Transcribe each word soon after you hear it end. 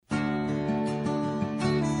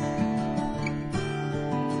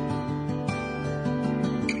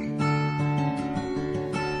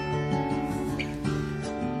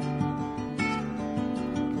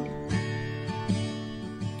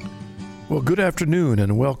Well, good afternoon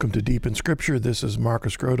and welcome to Deep in Scripture. This is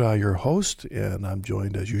Marcus Grodi, your host, and I'm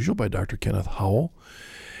joined as usual by Dr. Kenneth Howell.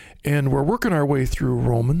 And we're working our way through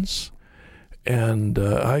Romans. And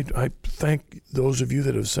I thank those of you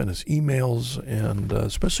that have sent us emails, and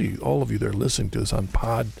especially all of you that are listening to us on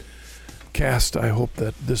podcast. I hope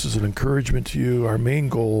that this is an encouragement to you. Our main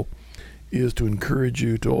goal is to encourage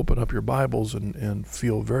you to open up your Bibles and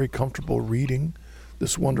feel very comfortable reading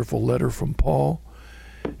this wonderful letter from Paul.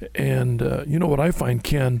 And you know what I find,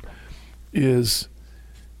 Ken, is,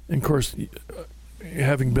 of course,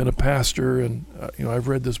 having been a pastor, and I've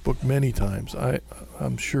read this book many times.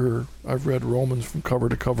 I'm sure I've read Romans from cover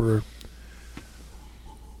to cover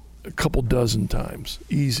a couple dozen times,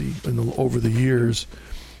 easy, over the years.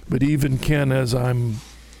 But even, Ken, as I'm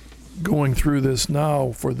going through this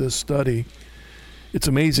now for this study, it's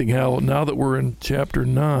amazing how now that we're in chapter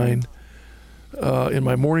 9, in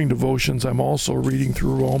my morning devotions, I'm also reading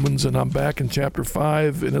through Romans, and I'm back in chapter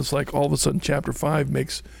 5, and it's like all of a sudden chapter 5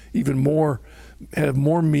 makes have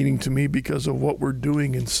more meaning to me because of what we're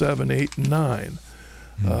doing in 7, 8, and 9.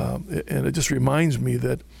 And it just reminds me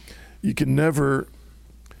that you can never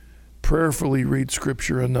prayerfully read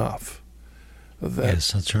Scripture enough.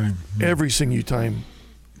 Yes, that's right. Every single time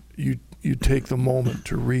you take the moment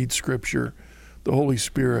to read Scripture, the Holy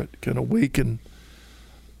Spirit can awaken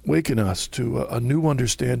us to a new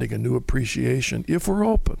understanding, a new appreciation, if we're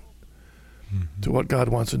open to what God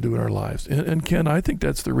wants to do in our lives. And Ken, I think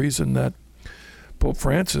that's the reason that Pope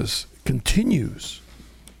Francis continues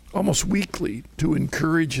almost weekly to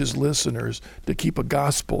encourage his listeners to keep a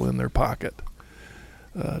gospel in their pocket,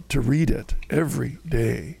 to read it every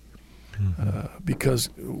day, because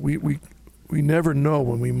we never know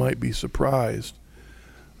when we might be surprised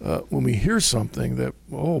when we hear something that,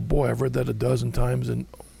 oh boy, I've read that a dozen times, and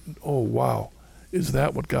oh wow, is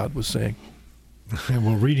that what God was saying?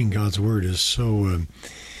 Well, reading God's Word is so,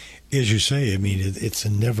 as you say, I mean, it's a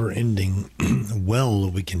never-ending well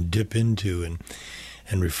that we can dip into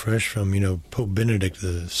and refresh from. Pope Benedict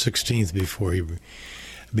the 16th,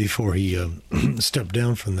 before he stepped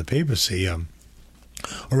down from the papacy, or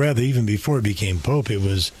rather, even before he became Pope,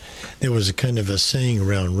 there was a kind of a saying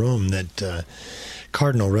around Rome that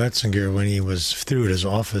Cardinal Ratzinger, when he was through at his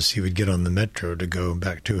office, he would get on the metro to go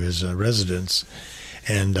back to his residence,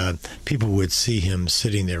 and people would see him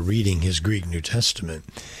sitting there reading his Greek New Testament.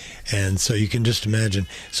 And so you can just imagine.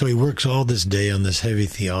 So he works all this day on this heavy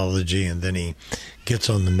theology, and then he gets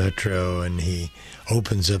on the metro and he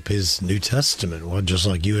opens up his New Testament, well, just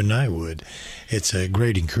like you and I would. It's a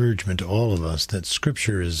great encouragement to all of us that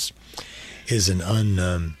Scripture is an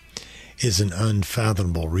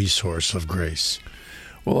unfathomable resource of grace.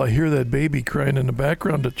 Well, I hear that baby crying in the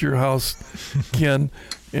background at your house, Ken,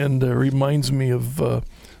 and reminds me of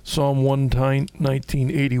Psalm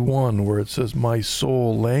 119:81, where it says, "My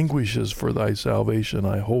soul languishes for thy salvation,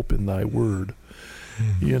 I hope in thy word."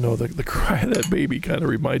 The cry of that baby kind of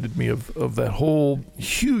reminded me of that whole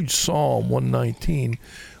huge Psalm 119,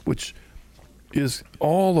 which is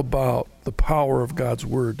all about the power of God's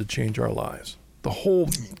word to change our lives. The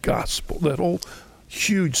whole gospel, that whole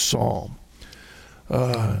huge psalm.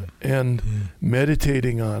 And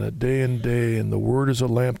meditating on it day and day, and the word is a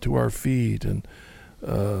lamp to our feet, and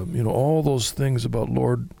all those things about,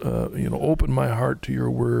 Lord, open my heart to your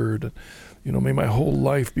word, may my whole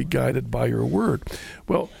life be guided by your word.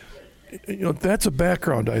 Well, that's a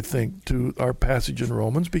background, I think, to our passage in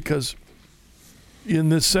Romans, because in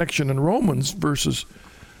this section in Romans, verses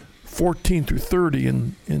 14 through 30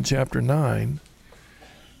 in chapter 9,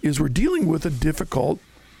 is we're dealing with a difficult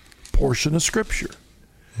portion of Scripture.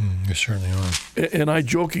 You certainly are. And I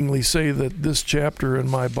jokingly say that this chapter in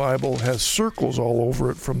my Bible has circles all over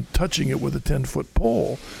it from touching it with a 10-foot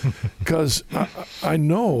pole, because I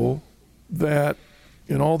know that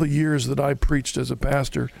in all the years that I preached as a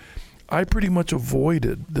pastor, I pretty much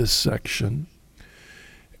avoided this section.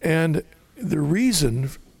 And the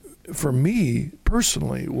reason for me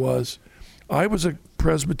personally was I was a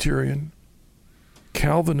Presbyterian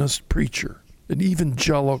Calvinist preacher, an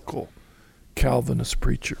evangelical Calvinist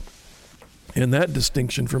preacher. And that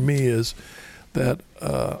distinction for me is that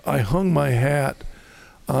I hung my hat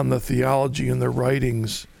on the theology and the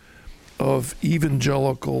writings of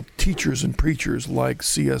evangelical teachers and preachers like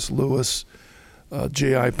C.S. Lewis,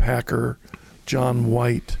 J.I. Packer, John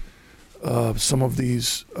White, some of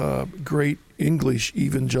these great English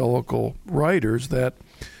evangelical writers that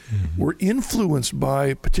were influenced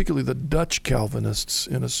by particularly the Dutch Calvinists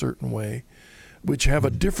in a certain way, which have a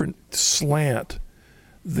different slant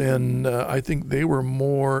than I think they were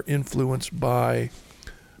more influenced by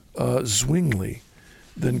Zwingli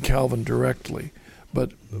than Calvin directly.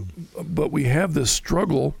 But we have this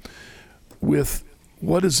struggle with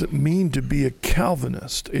what does it mean to be a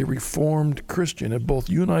Calvinist, a Reformed Christian? And both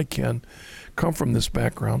you and I can come from this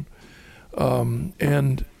background.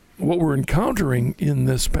 And what we're encountering in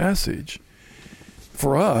this passage,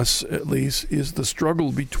 for us at least, is the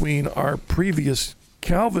struggle between our previous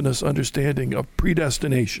Calvinist understanding of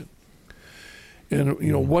predestination. And,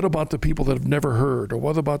 what about the people that have never heard? Or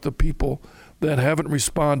what about the people that haven't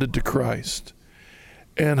responded to Christ?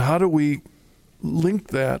 And how do we link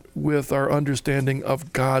that with our understanding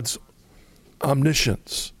of God's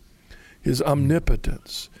omniscience, his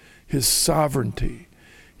omnipotence, his sovereignty,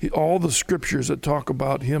 all the scriptures that talk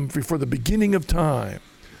about him before the beginning of time,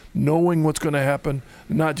 knowing what's going to happen,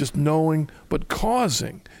 not just knowing, but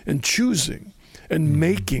causing and choosing and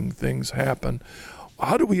making things happen.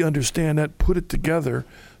 How do we understand that, put it together,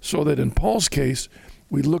 so that in Paul's case,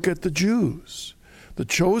 we look at the Jews, the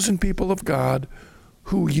chosen people of God,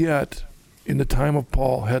 who yet, in the time of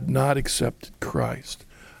Paul, had not accepted Christ?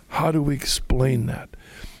 How do we explain that?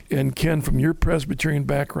 And Ken, from your Presbyterian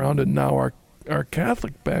background and now our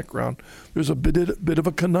Catholic background, there's a bit of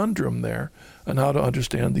a conundrum there on how to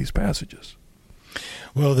understand these passages.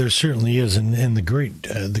 Well, there certainly is, and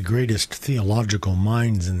the greatest theological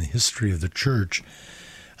minds in the history of the Church,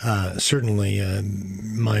 certainly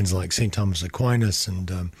minds like St. Thomas Aquinas,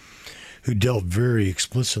 and who dealt very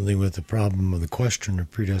explicitly with the problem of the question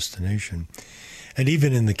of predestination. And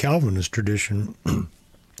even in the Calvinist tradition,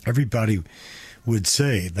 everybody would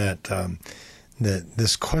say that that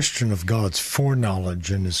this question of God's foreknowledge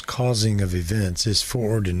and his causing of events, his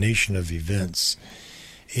foreordination of events,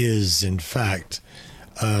 is in fact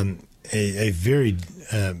a very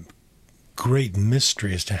great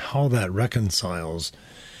mystery as to how that reconciles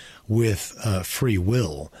with free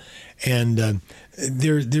will. And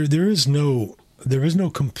there is no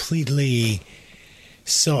completely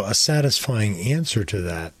a satisfying answer to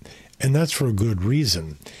that, and that's for a good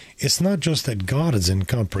reason. It's not just that God is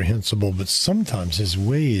incomprehensible, but sometimes his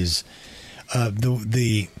ways,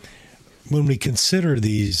 when we consider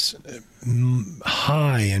these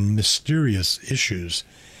high and mysterious issues,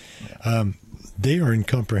 they are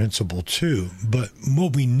incomprehensible too. But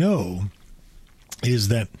what we know is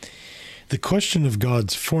that the question of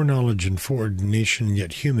God's foreknowledge and foreordination,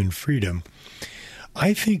 yet human freedom,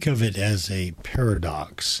 I think of it as a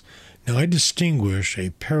paradox. Now, I distinguish a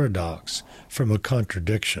paradox from a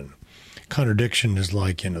contradiction. Contradiction is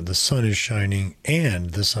like, the sun is shining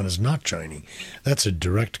and the sun is not shining. That's a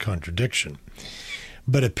direct contradiction.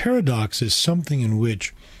 But a paradox is something in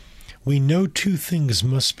which we know two things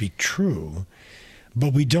must be true,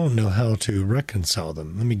 but we don't know how to reconcile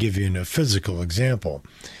them. Let me give you a physical example.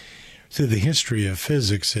 Through the history of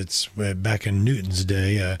physics, it's back in Newton's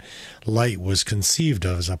day, light was conceived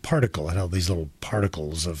of as a particle. It had these little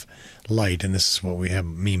particles of light, and this is what we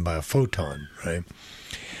mean by a photon, right?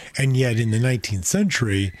 And yet in the 19th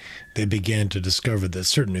century, they began to discover that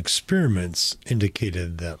certain experiments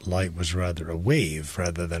indicated that light was rather a wave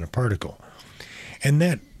rather than a particle. And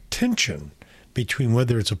that tension between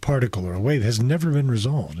whether it's a particle or a wave has never been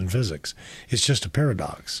resolved in physics. It's just a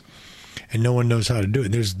paradox. And no one knows how to do it.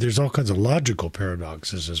 There's all kinds of logical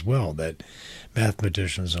paradoxes as well that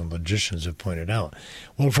mathematicians and logicians have pointed out.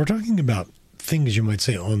 Well, if we're talking about things you might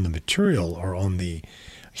say on the material or on the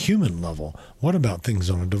human level, what about things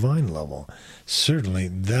on a divine level? Certainly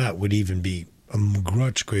that would even be a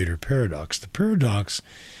much greater paradox. The paradox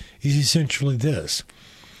is essentially this.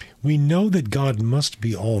 We know that God must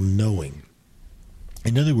be all-knowing.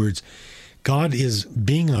 In other words, God is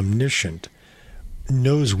being omniscient,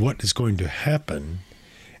 knows what is going to happen,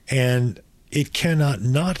 and it cannot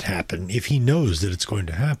not happen if he knows that it's going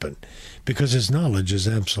to happen, because his knowledge is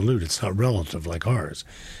absolute. It's not relative like ours.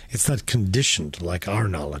 It's not conditioned like our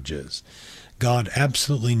knowledge is. God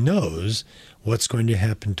absolutely knows what's going to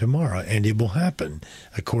happen tomorrow, and it will happen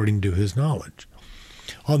according to his knowledge.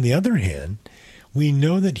 On the other hand, we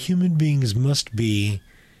know that human beings must be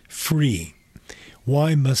free.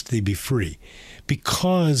 Why must they be free?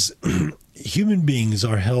 Because human beings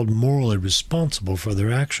are held morally responsible for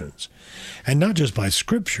their actions, and not just by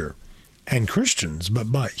Scripture and Christians,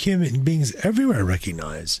 but by human beings everywhere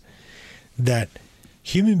recognize that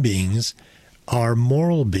human beings are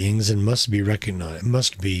moral beings and must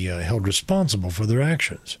be held responsible for their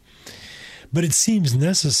actions. But it seems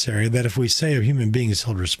necessary that if we say a human being is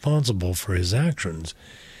held responsible for his actions,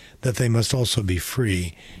 that they must also be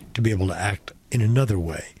free to be able to act in another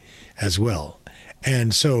way as well.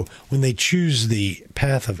 And so when they choose the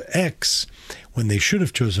path of X, when they should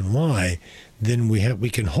have chosen Y, then we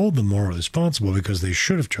can hold them morally responsible because they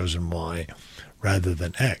should have chosen Y rather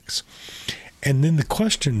than X. And then the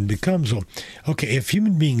question becomes, well, okay, if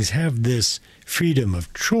human beings have this freedom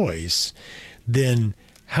of choice, then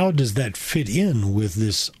how does that fit in with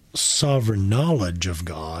this sovereign knowledge of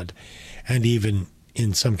God, and even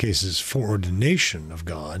in some cases foreordination of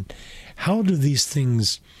God? How do these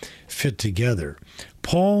things fit together?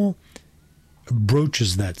 Paul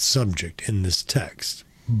broaches that subject in this text.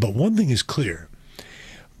 But one thing is clear.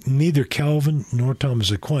 Neither Calvin nor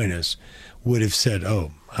Thomas Aquinas would have said,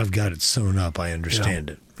 oh, I've got it sewn up, I understand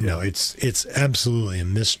it. No, it's absolutely a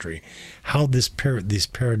mystery how these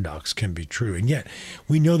paradox can be true. And yet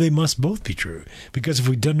we know they must both be true, because if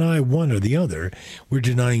we deny one or the other, we're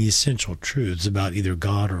denying essential truths about either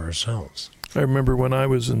God or ourselves. I remember when I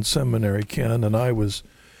was in seminary, Ken, and I was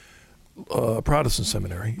Protestant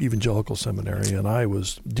seminary, evangelical seminary, and I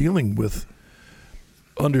was dealing with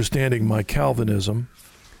understanding my Calvinism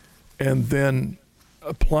and then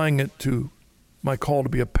applying it to my call to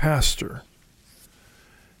be a pastor.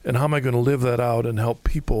 And how am I going to live that out and help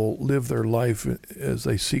people live their life as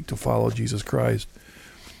they seek to follow Jesus Christ?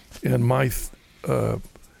 And my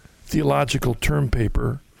theological term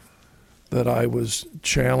paper that I was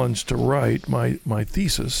challenged to write, my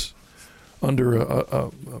thesis, under a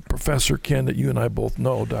professor, Ken, that you and I both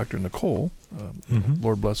know, Dr. Nicole,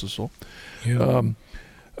 Lord bless his soul. Yeah.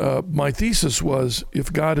 My thesis was,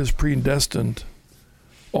 if God has predestined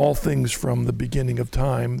all things from the beginning of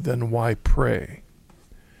time, then why pray?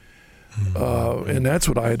 And that's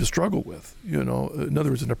what I had to struggle with. You know, in other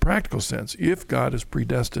words, in a practical sense, if God has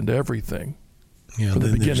predestined everything from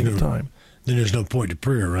the beginning of time, then there's no point to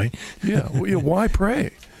prayer, right? Why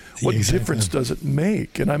pray? What Exactly. difference does it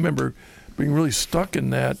make? And I remember being really stuck in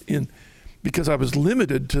that because I was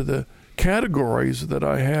limited to the categories that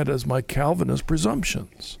I had as my Calvinist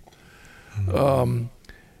presumptions. And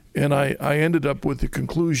I ended up with the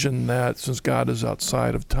conclusion that since God is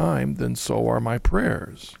outside of time, then so are my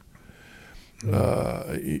prayers.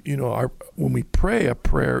 When we pray a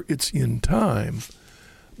prayer, it's in time,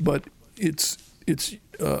 but its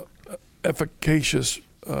efficacious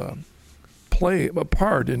play a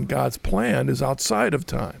part in God's plan is outside of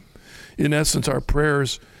time. In essence, our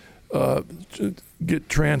prayers get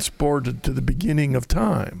transported to the beginning of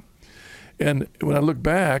time. And when I look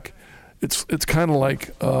back, it's kind of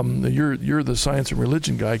like you're the science and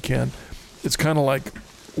religion guy, Ken. It's kind of like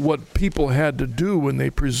what people had to do when they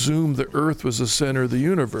presumed the earth was the center of the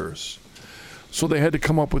universe. So they had to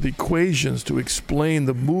come up with equations to explain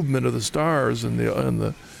the movement of the stars and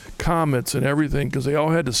the comets and everything, because they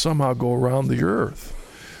all had to somehow go around the earth.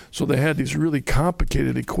 So they had these really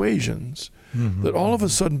complicated equations that all of a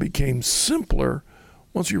sudden became simpler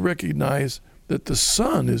once you recognize that the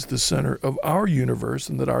sun is the center of our universe,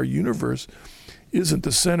 and that our universe isn't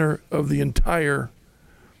the center of the entire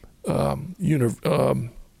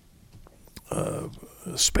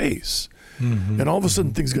space. And all of a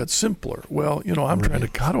sudden things got simpler. Well, I'm trying to,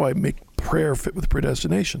 how do I make prayer fit with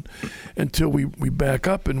predestination? Until we back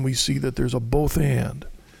up and we see that there's a both and.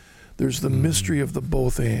 There's the mystery of the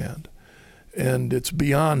both and it's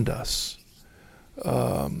beyond us.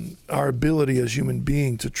 Our ability as human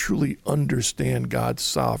beings to truly understand God's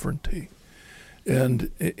sovereignty.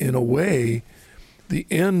 And in a way, the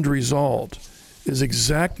end result is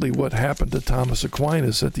exactly what happened to Thomas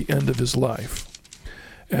Aquinas at the end of his life.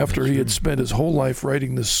 After he had spent his whole life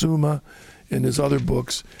writing the Summa and his other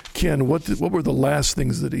books, Ken, what were the last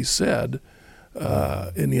things that he said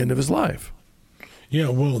in the end of his life? Yeah,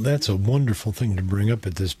 well, that's a wonderful thing to bring up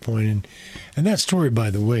at this point. And that story, by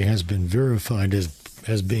the way, has been verified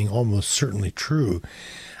as being almost certainly true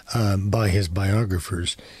by his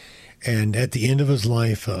biographers. And at the end of his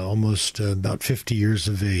life, almost about 50 years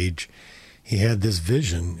of age, he had this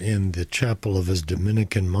vision in the chapel of his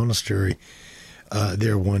Dominican monastery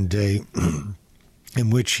there one day in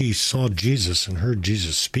which he saw Jesus and heard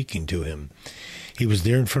Jesus speaking to him. He was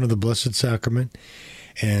there in front of the Blessed Sacrament,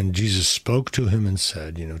 and Jesus spoke to him and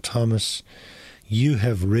said, Thomas, you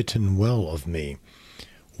have written well of me.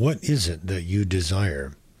 What is it that you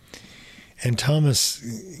desire? And Thomas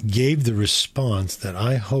gave the response that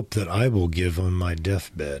I hope that I will give on my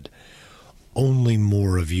deathbed, only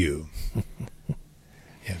more of you.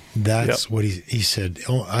 Yeah, that's what he said.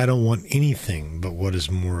 Oh, I don't want anything but what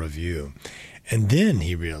is more of you. And then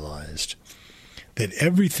he realized that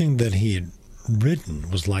everything that he had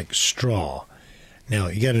written was like straw. Now,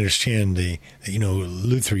 you got to understand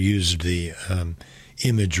Luther used the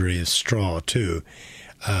imagery of straw too,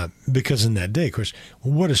 because in that day, of course,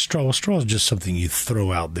 what is straw? Well, straw is just something you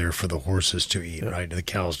throw out there for the horses to eat, right? The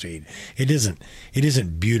cows to eat. It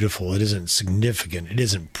isn't beautiful. It isn't significant. It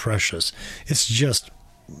isn't precious. It's just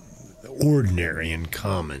ordinary and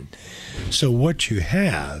common. So what you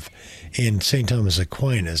have in St. Thomas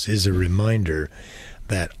Aquinas is a reminder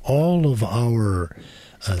that all of our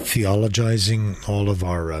theologizing, all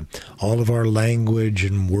of our language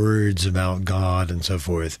and words about God and so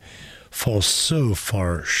forth falls so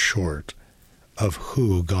far short of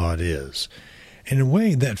who God is. In a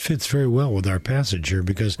way, that fits very well with our passage here,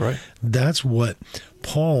 because that's what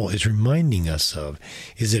Paul is reminding us of,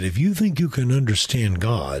 is that if you think you can understand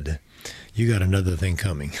God, you got another thing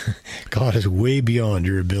coming. God is way beyond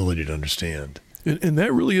your ability to understand. And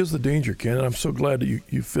that really is the danger, Ken. And I'm so glad that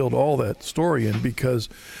you filled all that story in, because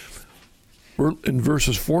we're in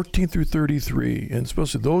verses 14 through 33, and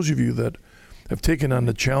especially those of you that have taken on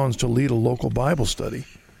the challenge to lead a local Bible study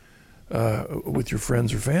with your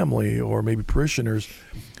friends or family or maybe parishioners,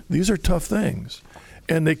 these are tough things.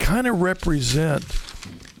 And they kind of represent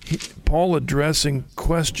Paul addressing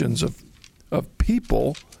questions of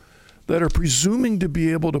people that are presuming to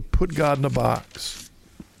be able to put God in a box.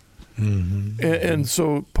 Mm-hmm. And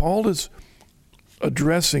so Paul is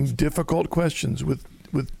addressing difficult questions with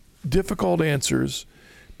difficult answers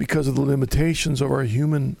because of the limitations of our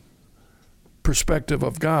human perspective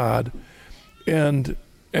of God. And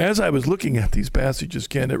as I was looking at these passages,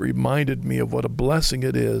 Ken, it reminded me of what a blessing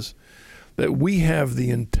it is that we have the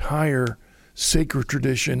entire sacred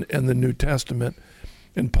tradition and the New Testament,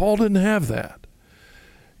 and Paul didn't have that.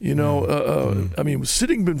 You know, I mean,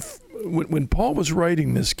 when Paul was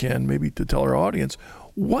writing this, Ken, maybe to tell our audience,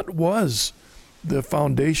 what was the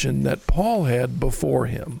foundation that Paul had before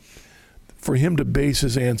him for him to base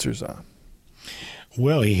his answers on?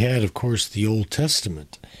 Well, he had, of course, the Old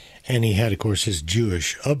Testament, and he had, of course, his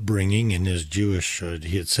Jewish upbringing and his Jewish,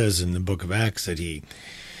 it says in the book of Acts that he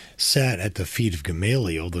sat at the feet of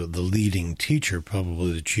Gamaliel, the leading teacher,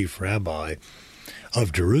 probably the chief rabbi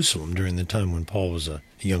of Jerusalem during the time when Paul was a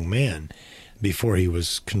young man, before he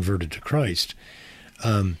was converted to Christ.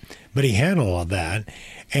 But he had all of that,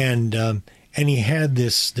 and he had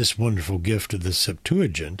this wonderful gift of the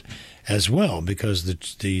Septuagint as well, because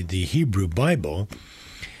the Hebrew Bible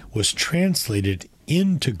was translated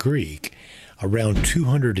into Greek around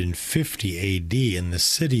 250 A.D. in the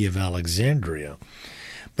city of Alexandria.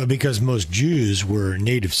 But because most Jews were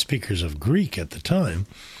native speakers of Greek at the time,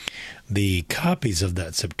 the copies of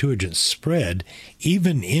that Septuagint spread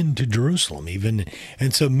even into Jerusalem,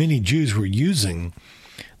 and so many Jews were using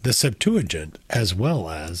the Septuagint as well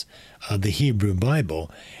as the Hebrew Bible.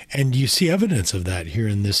 And you see evidence of that here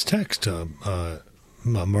in this text,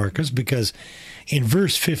 Marcus, because in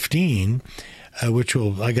verse 15, which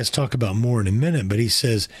we'll, I guess, talk about more in a minute, but he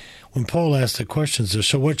says, when Paul asked the questions,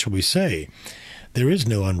 so what shall we say? There is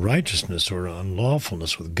no unrighteousness or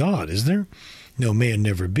unlawfulness with God, is there? No, may it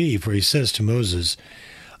never be, for he says to Moses,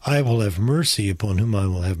 I will have mercy upon whom I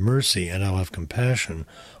will have mercy, and I will have compassion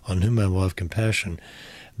on whom I will have compassion.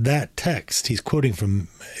 That text, he's quoting from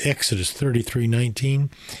Exodus 33:19,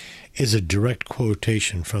 is a direct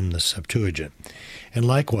quotation from the Septuagint. And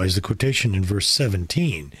likewise, the quotation in verse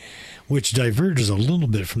 17, which diverges a little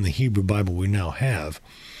bit from the Hebrew Bible we now have,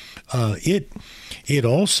 it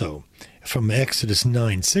also, from Exodus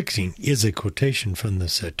 9:16, is a quotation from the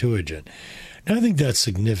Septuagint. Now, I think that's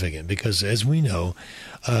significant because, as we know,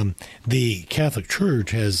 the Catholic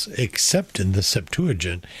Church has accepted the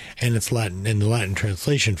Septuagint and its Latin and the Latin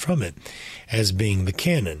translation from it as being the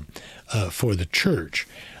canon for the Church,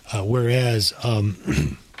 whereas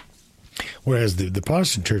the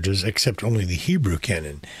Protestant churches accept only the Hebrew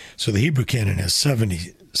canon. So the Hebrew canon has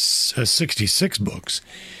 66 books.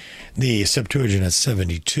 The Septuagint has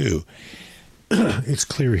 72. It's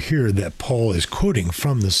clear here that Paul is quoting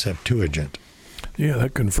from the Septuagint. Yeah,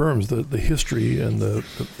 that confirms the history and the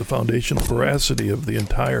foundational veracity of the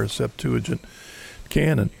entire Septuagint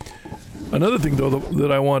canon. Another thing, though,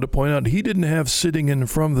 that I wanted to point out, he didn't have sitting in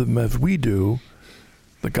front of him, as we do,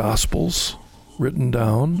 the Gospels written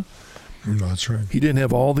down. That's right. He didn't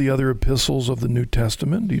have all the other epistles of the New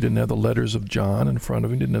Testament. He didn't have the letters of John in front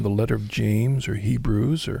of him. He didn't have the letter of James or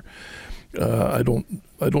Hebrews or I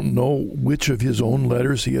don't know which of his own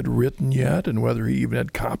letters he had written yet, and whether he even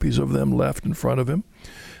had copies of them left in front of him.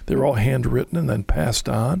 They were all handwritten and then passed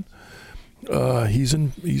on. He's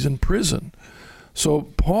in prison, so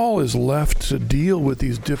Paul is left to deal with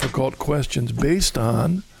these difficult questions based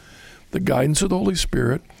on the guidance of the Holy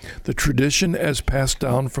Spirit, the tradition as passed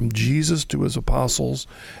down from Jesus to his apostles,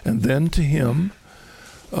 and then to him,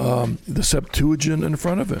 the Septuagint in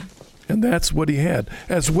front of him. And that's what he had,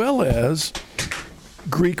 as well as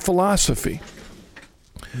Greek philosophy.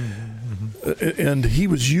 Mm-hmm. And he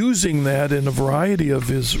was using that in a variety of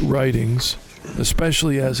his writings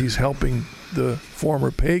especially as he's helping the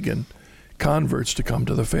former pagan converts to come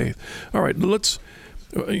to the faith. All right,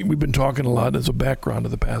 we've been talking a lot as a background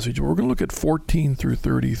of the passage. We're going to look at 14 through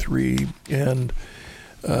 33, and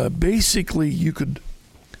basically you could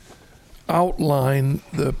outline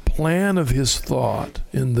the plan of his thought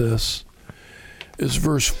in this. Is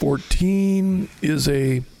verse 14 is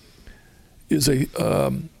a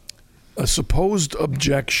supposed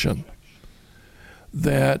objection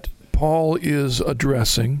that Paul is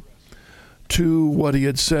addressing to what he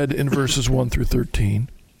had said in verses 1 through 13.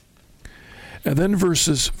 And then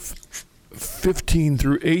verses 15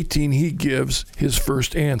 through 18, he gives his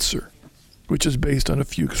first answer, which is based on a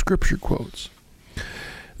few scripture quotes.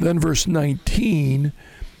 Then verse 19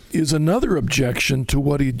 is another objection to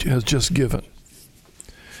what he has just given.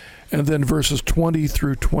 And then verses 20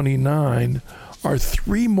 through 29 are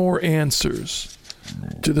three more answers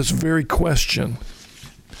to this very question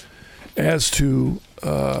as to,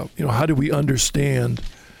 how do we understand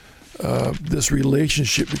this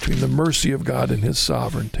relationship between the mercy of God and his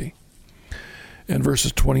sovereignty. And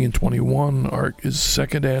verses 20 and 21 are his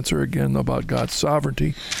second answer, again, about God's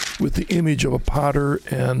sovereignty, with the image of a potter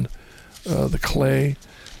and the clay.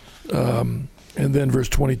 And then verse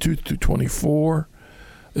 22 to 24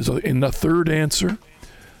 is in the third answer,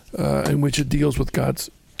 in which it deals with God's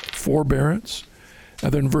forbearance.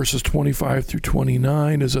 And then verses 25 through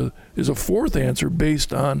 29 is a fourth answer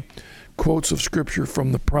based on quotes of Scripture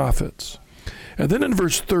from the prophets. And then in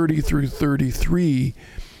verse 30 through 33,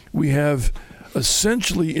 we have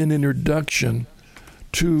essentially an introduction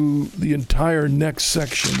to the entire next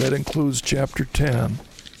section that includes chapter 10,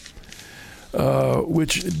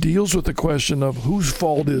 which deals with the question of whose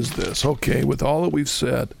fault is this? Okay, with all that we've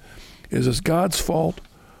said, is this God's fault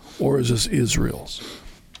or is this Israel's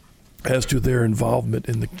as to their involvement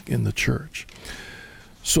in the church?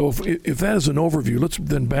 So if that is an overview, let's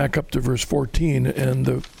then back up to verse 14,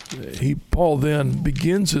 and Paul then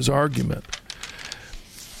begins his argument.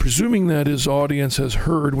 Presuming that his audience has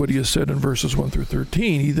heard what he has said in verses 1 through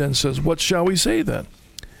 13, he then says, what shall we say then?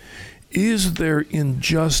 Is there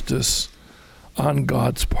injustice on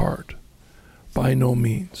God's part? By no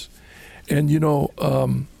means. And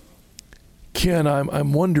Ken,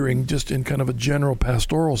 I'm wondering, just in kind of a general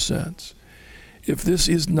pastoral sense, if this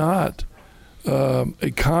is not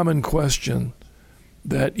a common question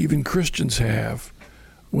that even Christians have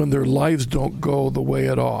when their lives don't go the way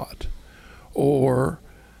it ought, or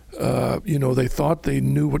they thought they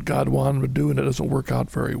knew what God wanted them to do and it doesn't work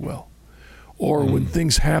out very well, or when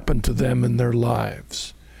things happen to them in their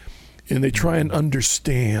lives and they try and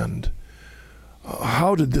understand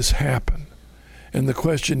how did this happen, and the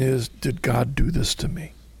question is, did God do this to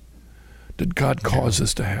me? Did God cause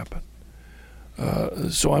this to happen?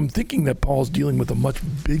 So I'm thinking that Paul's dealing with a much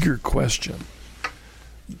bigger question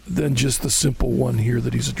than just the simple one here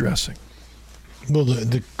that he's addressing. Well,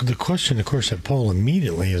 the question, of course, that Paul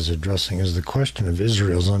immediately is addressing is the question of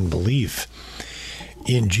Israel's unbelief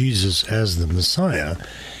in Jesus as the Messiah.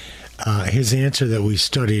 His answer that we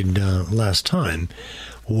studied last time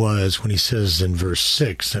was when he says in verse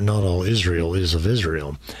 6 that not all Israel is of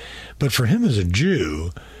Israel. But for him as a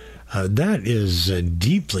Jew, that is a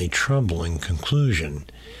deeply troubling conclusion.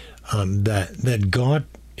 That God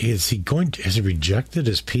has he rejected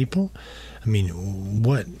his people? I mean,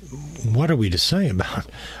 what are we to say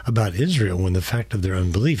about Israel when the fact of their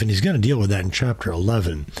unbelief? And he's going to deal with that in chapter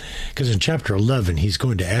 11, because in chapter 11 he's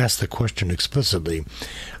going to ask the question explicitly.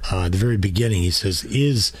 At the very beginning, he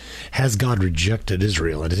says, "Has God rejected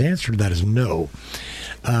Israel?" And his answer to that is no.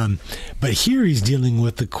 But here he's dealing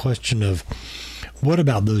with the question of, what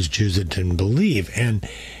about those Jews that didn't believe? And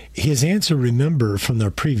his answer, remember, from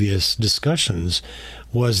their previous discussions,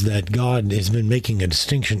 was that God has been making a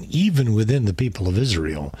distinction even within the people of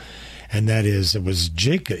Israel, and that is, it was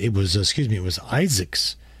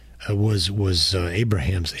Isaac's, was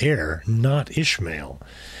Abraham's heir, not Ishmael.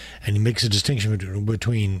 And he makes a distinction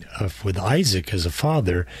between with Isaac as a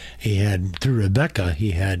father, he had, through Rebekah,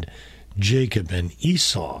 he had Jacob and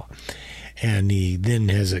Esau. And he then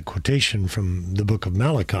has a quotation from the book of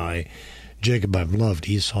Malachi, Jacob I've loved,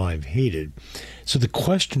 Esau I've hated. So the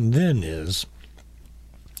question then is,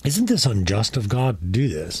 isn't this unjust of God to do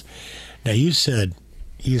this? Now you said,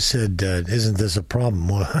 isn't this a problem?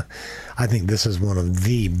 Well, I think this is one of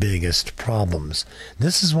the biggest problems.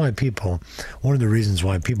 This is why one of the reasons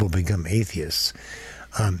why people become atheists,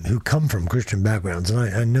 who come from Christian backgrounds, and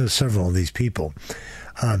I know several of these people,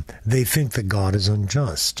 they think that God is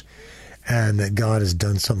unjust, and that God has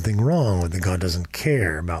done something wrong, or that God doesn't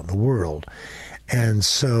care about the world. And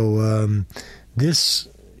so this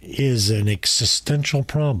is an existential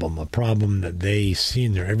problem, a problem that they see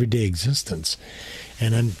in their everyday existence.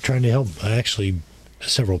 And I'm trying to help actually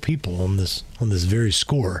several people on this very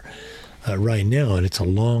score right now, and it's a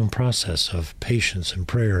long process of patience and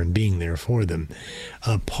prayer and being there for them.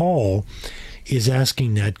 Paul is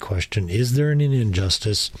asking that question, is there an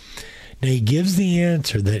injustice? Now, he gives the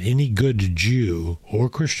answer that any good Jew or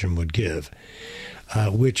Christian would give,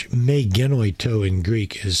 which me genoito in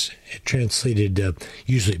Greek is translated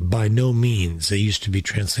usually by no means. They used to be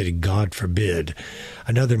translated God forbid.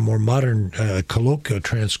 Another more modern colloquial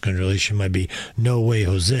translation might be no way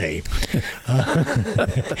Jose.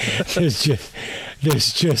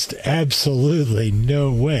 There's just absolutely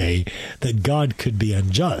no way that God could be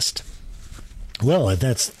unjust. Well,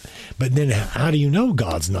 but then how do you know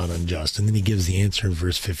God's not unjust? And then he gives the answer in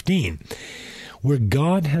verse 15, where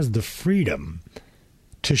God has the freedom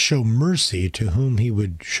to show mercy to whom he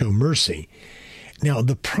would show mercy. Now,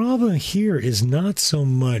 the problem here is not so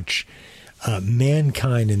much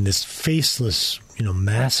mankind in this faceless,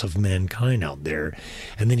 mass of mankind out there,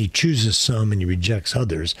 and then he chooses some and he rejects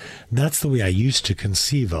others. That's the way I used to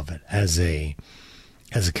conceive of it as a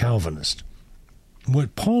Calvinist.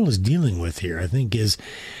 What Paul is dealing with here, I think, is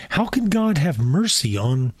how can God have mercy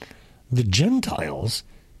on the Gentiles?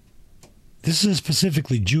 This is a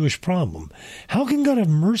specifically Jewish problem. How can God have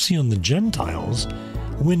mercy on the Gentiles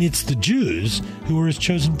when it's the Jews who are his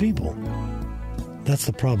chosen people? That's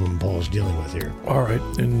the problem Paul's dealing with here. All right,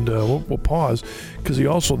 and we'll pause, because he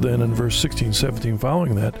also then in verse 16, 17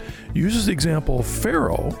 following that, uses the example of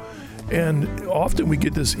Pharaoh, and often we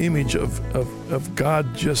get this image of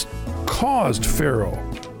God just caused Pharaoh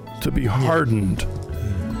to be hardened.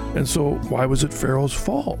 And so why was it Pharaoh's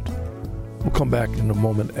fault? We'll come back in a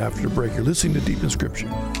moment after the break. You're listening to Deep in Scripture.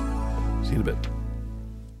 See you in a bit.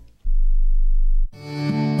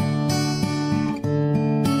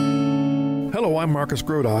 Hello, I'm Marcus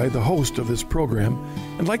Grodi, the host of this program,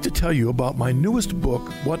 and I'd like to tell you about my newest book,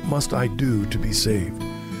 What Must I Do to Be Saved?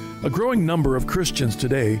 A growing number of Christians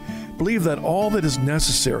today believe that all that is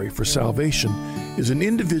necessary for salvation is an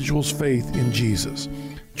individual's faith in Jesus.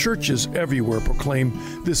 Churches everywhere proclaim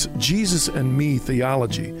this Jesus and me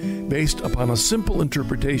theology based upon a simple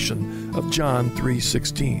interpretation of John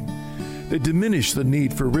 3:16. They diminish the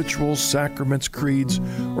need for rituals, sacraments, creeds,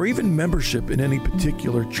 or even membership in any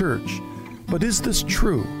particular church. But is this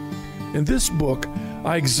true? In this book,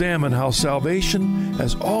 I examine how salvation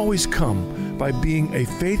has always come by being a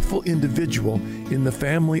faithful individual in the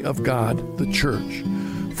family of God, the church.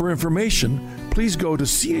 For information, please go to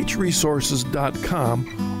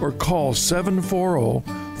chresources.com or call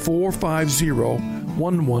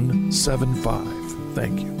 740-450-1175.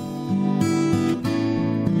 Thank you.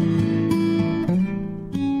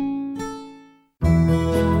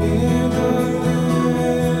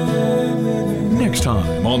 Next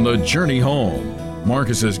time on The Journey Home,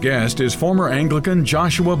 Marcus's guest is former Anglican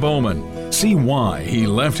Joshua Bowman. See why he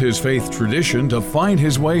left his faith tradition to find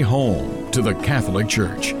his way home to the Catholic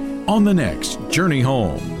Church on the next Journey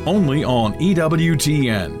Home, only on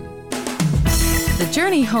EWTN. The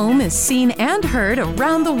Journey Home is seen and heard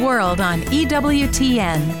around the world on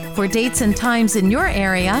EWTN. For dates and times in your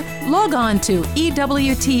area, log on to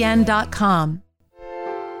EWTN.com.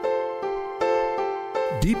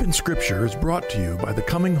 Deep in Scripture is brought to you by the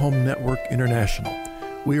Coming Home Network International.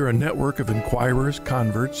 We are a network of inquirers,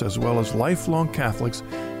 converts, as well as lifelong Catholics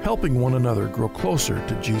helping one another grow closer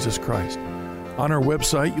to Jesus Christ. On our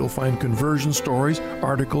website, you'll find conversion stories,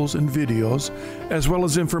 articles, and videos, as well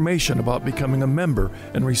as information about becoming a member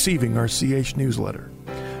and receiving our CH newsletter.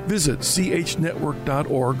 Visit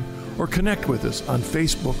chnetwork.org or connect with us on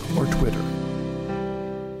Facebook or Twitter.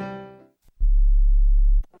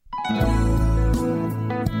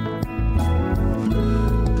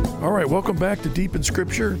 All right, welcome back to Deep in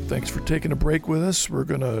Scripture. Thanks for taking a break with us. We're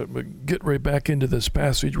going to get right back into this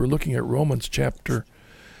passage. We're looking at Romans chapter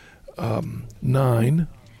 9.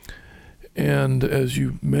 And as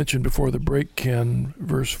you mentioned before the break, Ken,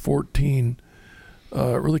 verse 14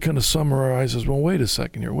 really kind of summarizes, well, wait a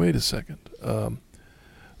second.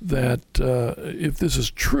 That if this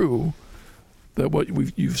is true, that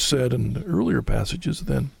what you've said in earlier passages,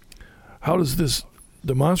 then how does this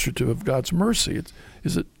demonstrative of God's mercy?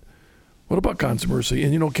 What about God's mercy?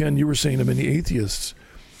 And Ken, you were saying to many atheists,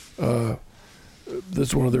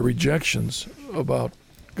 that's one of their rejections about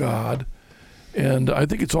God. And I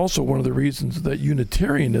think it's also one of the reasons that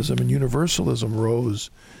Unitarianism and Universalism rose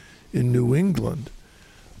in New England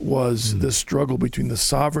was this struggle between the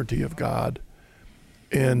sovereignty of God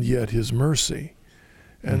and yet his mercy.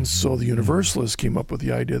 And so the Universalists came up with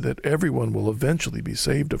the idea that everyone will eventually be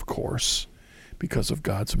saved, of course, because of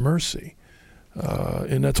God's mercy.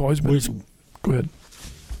 And that's always been... Go ahead.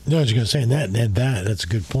 No, I was going to say, that's a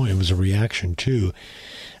good point. It was a reaction to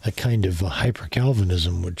a kind of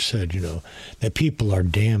hyper-Calvinism, which said, that people are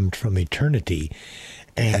damned from eternity,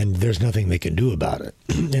 and there's nothing they can do about it.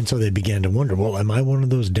 And so they began to wonder, well, am I one of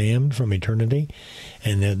those damned from eternity?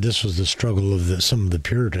 And this was the struggle of some of the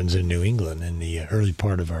Puritans in New England in the early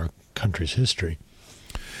part of our country's history.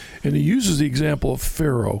 And he uses the example of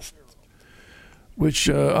Pharaoh, which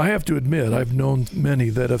I have to admit, I've known many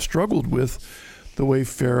that have struggled with the way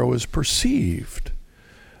Pharaoh is perceived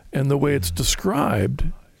and the way it's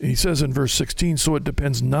described. He says in verse 16, so it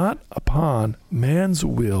depends not upon man's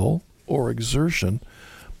will or exertion,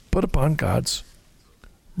 but upon God's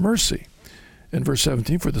mercy. In verse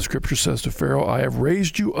 17, for the scripture says to Pharaoh, I have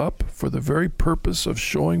raised you up for the very purpose of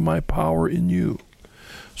showing my power in you,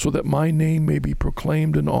 so that my name may be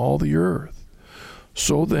proclaimed in all the earth.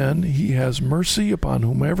 So then he has mercy upon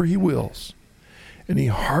whomever he wills, and he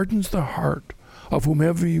hardens the heart of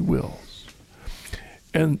whomever he wills.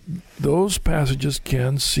 And those passages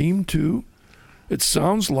can seem to, it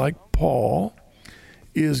sounds like Paul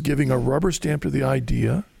is giving a rubber stamp to the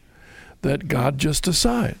idea that God just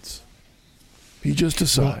decides. He just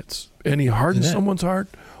decides. And he hardens someone's heart,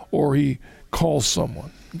 or he calls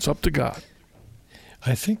someone. It's up to God.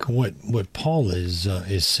 I think what Paul is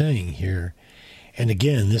saying here, and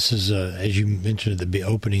again, this is, as you mentioned at the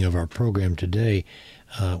opening of our program today,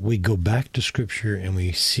 we go back to Scripture and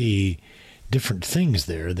we see different things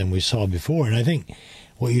there than we saw before. And I think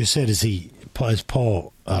what you said is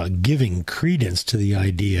Paul giving credence to the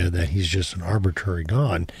idea that he's just an arbitrary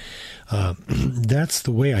God. That's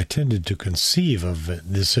the way I tended to conceive of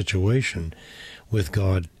this situation with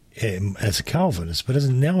God as a Calvinist, but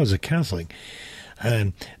now as a Catholic.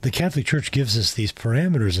 The Catholic Church gives us these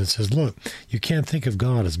parameters and says, look, you can't think of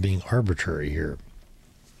God as being arbitrary here.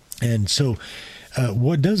 And so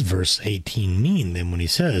what does verse 18 mean then when he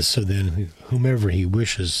says, so then whomever he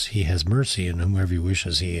wishes he has mercy, and whomever he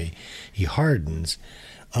wishes he hardens?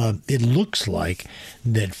 It looks like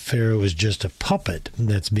that Pharaoh is just a puppet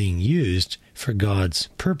that's being used for God's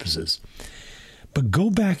purposes. But go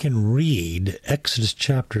back and read Exodus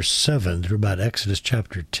chapter 7 through about Exodus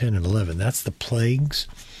chapter 10 and 11. That's the plagues,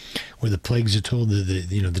 where the plagues are told,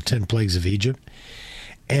 the 10 plagues of Egypt.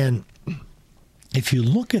 And if you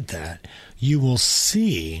look at that, you will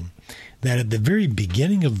see that at the very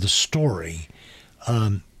beginning of the story,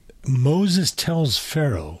 Moses tells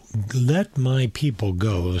Pharaoh, let my people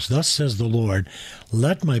go. Thus says the Lord,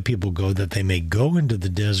 let my people go, that they may go into the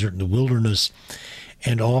desert and the wilderness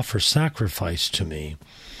and offer sacrifice to me.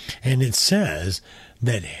 And it says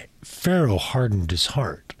that Pharaoh hardened his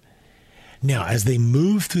heart. Now, as they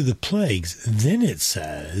move through the plagues, then it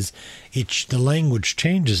says, the language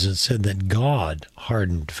changes and said that God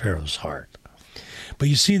hardened Pharaoh's heart. But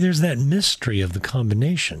you see, there's that mystery of the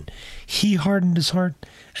combination. He hardened his heart,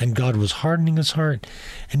 and God was hardening his heart.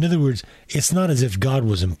 In other words, it's not as if God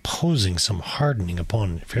was imposing some hardening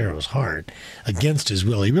upon Pharaoh's heart against his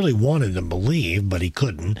will. He really wanted to believe, but he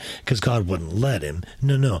couldn't because God wouldn't let him.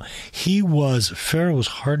 No. Pharaoh was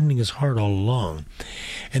hardening his heart all along.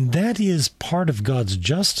 And that is part of God's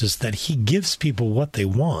justice, that he gives people what they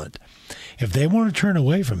want. If they want to turn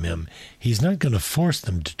away from him, he's not going to force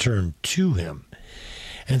them to turn to him.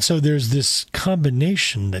 And so there's this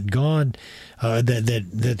combination that God,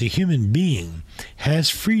 that the human being has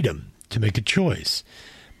freedom to make a choice.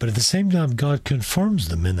 But at the same time, God conforms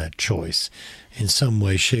them in that choice in some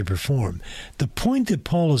way, shape, or form. The point that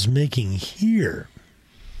Paul is making here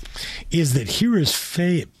is that here is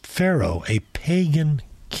Pharaoh, a pagan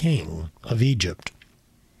king of Egypt.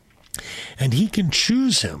 And he can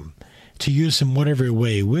choose him to use him whatever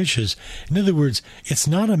way he wishes. In other words, it's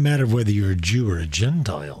not a matter of whether you're a Jew or a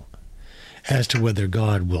Gentile as to whether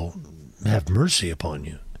God will have mercy upon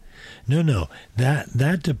you. No,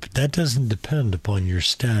 that doesn't depend upon your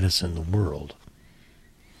status in the world.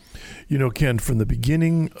 You know, Ken, from the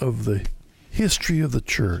beginning of the history of the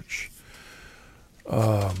church,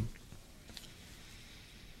 the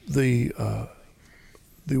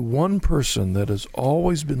one person that has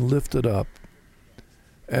always been lifted up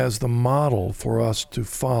as the model for us to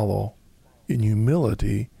follow in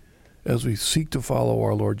humility as we seek to follow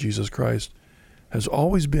our Lord Jesus Christ has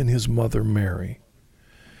always been his mother Mary.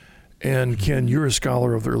 And Ken, you're a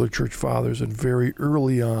scholar of the early church fathers, and very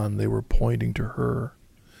early on they were pointing to her.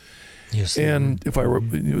 Yes. And if I were,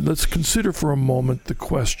 let's consider for a moment the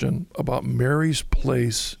question about Mary's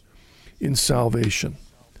place in salvation.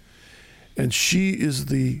 And she is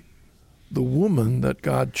the woman that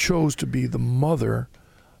God chose to be the mother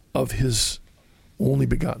of his only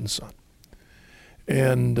begotten Son.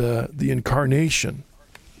 And the incarnation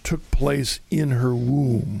took place in her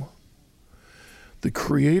womb. The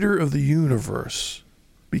creator of the universe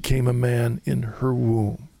became a man in her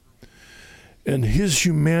womb. And his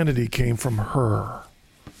humanity came from her.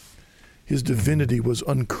 His divinity was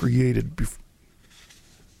uncreated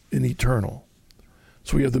and eternal.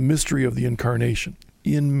 So we have the mystery of the incarnation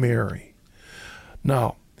in Mary.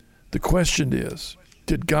 Now, the question is,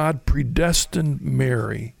 did God predestine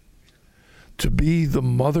Mary to be the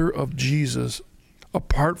mother of Jesus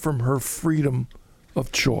apart from her freedom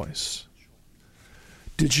of choice?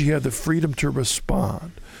 Did she have the freedom to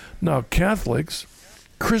respond? Now, Catholics,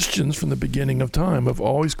 Christians from the beginning of time have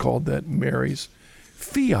always called that Mary's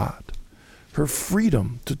fiat, her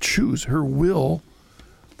freedom to choose, her will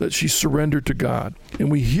that she surrendered to God.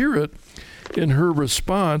 And we hear it in her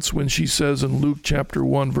response when she says in Luke chapter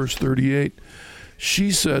 1, verse 38,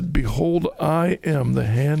 she said, "Behold, I am the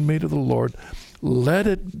handmaid of the Lord. Let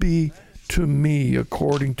it be to me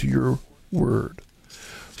according to your word."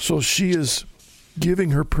 So she is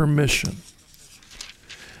giving her permission.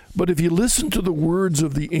 But if you listen to the words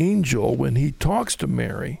of the angel when he talks to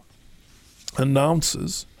Mary,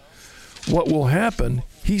 announces what will happen,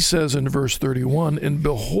 he says in verse 31, "And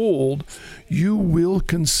behold, you will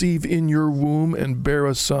conceive in your womb and bear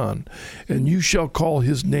a son, and you shall call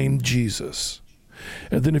his name Jesus."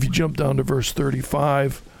 And then if you jump down to verse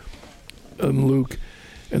 35 in Luke,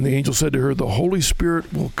 "And the angel said to her, the Holy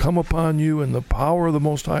Spirit will come upon you, and the power of the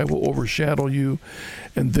Most High will overshadow you,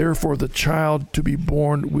 and therefore the child to be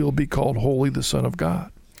born will be called Holy, the Son of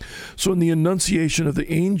God." So in the annunciation of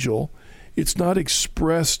the angel, it's not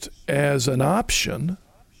expressed as an option.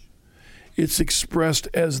 It's expressed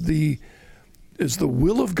as the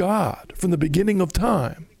will of God from the beginning of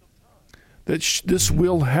time, that this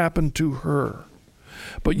will happen to her.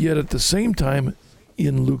 But yet at the same time,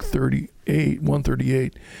 in Luke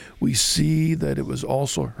 138, we see that it was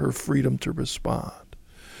also her freedom to respond.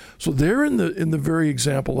 So there in the very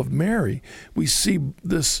example of Mary, we see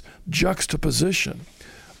this juxtaposition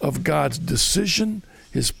of God's decision,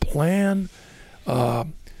 his plan,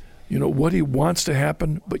 what he wants to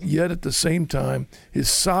happen, but yet at the same time, his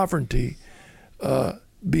sovereignty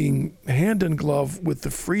being hand in glove with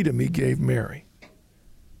the freedom he gave Mary.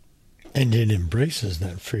 And it embraces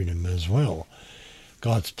that freedom as well.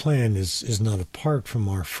 God's plan is not apart from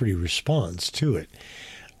our free response to it.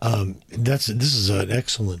 This is an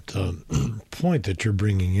excellent point that you're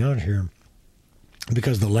bringing out here,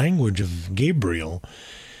 because the language of Gabriel,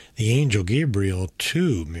 the angel Gabriel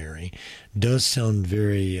to Mary, does sound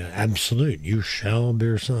very absolute. You shall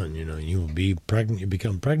bear a son. You will be pregnant. You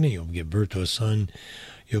become pregnant. You'll give birth to a son.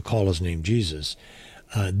 You'll call his name Jesus.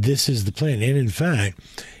 This is the plan, and in fact,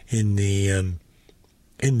 in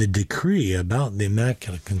the decree about the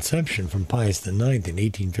Immaculate Conception from Pius IX in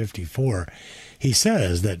 1854, he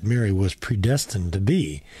says that Mary was predestined to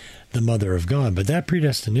be the Mother of God, but that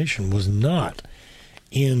predestination was not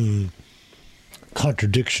in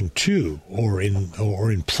contradiction to or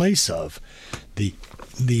in place of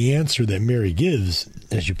the answer that Mary gives,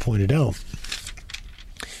 as you pointed out.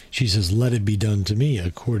 She says, "Let it be done to me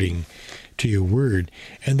according to your word."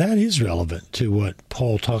 And that is relevant to what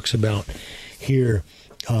Paul talks about here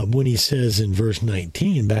when he says in verse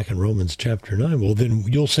 19, back in Romans chapter 9, well, then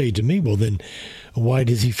you'll say to me, well, then why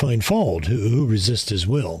does he find fault? Who resists his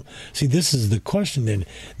will? See, this is the question.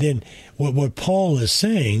 Then what Paul is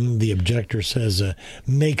saying, the objector says,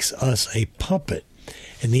 makes us a puppet.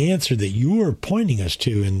 And the answer that you're pointing us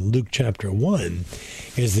to in Luke chapter 1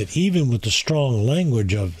 is that even with the strong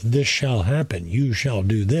language of "this shall happen, you shall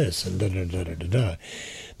do this," and da-da-da-da-da-da,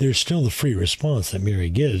 there's still the free response that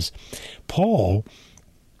Mary gives. Paul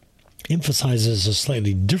emphasizes a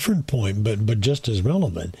slightly different point, but just as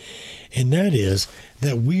relevant, and that is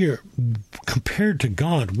that we are, compared to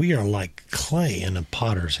God, we are like clay in a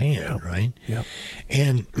potter's hand, right? Yeah.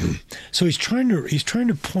 And so he's trying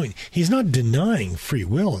to point. He's not denying free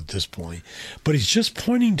will at this point, but he's just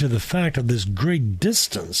pointing to the fact of this great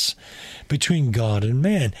distance between God and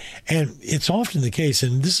man. And it's often the case,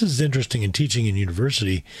 and this is interesting in teaching in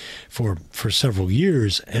university for several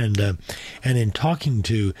years, and in talking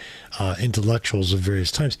to intellectuals of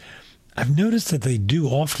various types, I've noticed that they do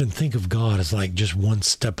often think of God as like just one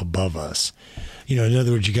step above us. In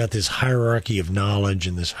other words, you got this hierarchy of knowledge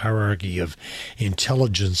and this hierarchy of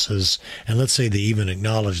intelligences. And let's say they even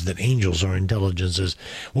acknowledge that angels are intelligences.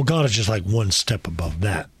 Well, God is just like one step above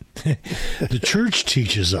that. The church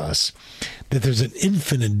teaches us that there's an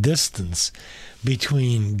infinite distance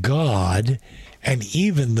between God and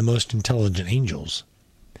even the most intelligent angels.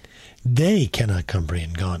 they cannot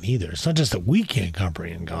comprehend God either. It's not just that we can't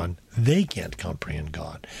comprehend God, they can't comprehend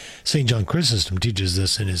God. St. John Chrysostom teaches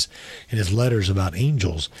this in his letters about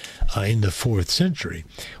angels in the 4th century.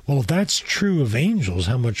 Well, if that's true of angels,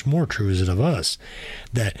 how much more true is it of us?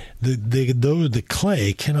 That the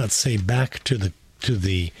clay cannot say back to the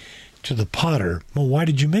potter, well, why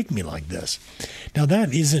did you make me like this? Now,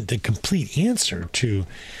 that isn't a complete answer to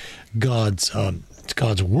God's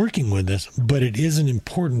working with us, but it is an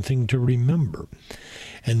important thing to remember.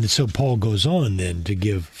 And so Paul goes on then to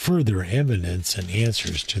give further evidence and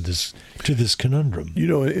answers to this conundrum. You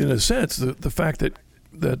know, in a sense, the fact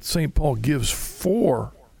that St. Paul gives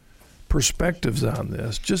 4 perspectives on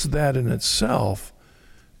this, just that in itself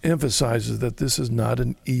emphasizes that this is not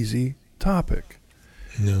an easy topic.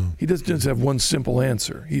 No. He doesn't just have one simple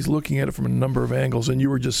answer. He's looking at it from a number of angles. And you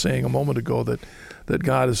were just saying a moment ago that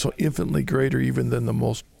God is so infinitely greater even than the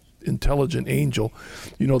most intelligent angel.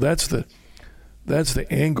 You know, that's the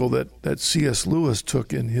angle that C.S. Lewis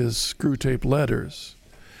took in his Screwtape Letters.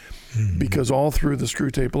 Mm-hmm. Because all through the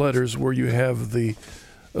Screwtape Letters, where you have the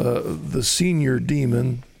senior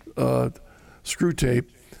demon, Screwtape,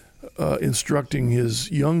 instructing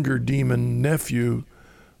his younger demon nephew,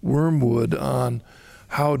 Wormwood, on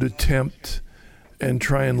how to tempt and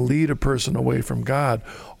try and lead a person away from God.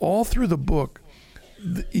 All through the book,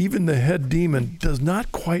 even the head demon does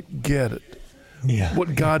not quite get it,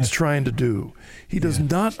 what God's trying to do. He does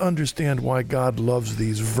not understand why God loves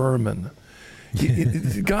these vermin.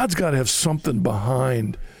 God's got to have something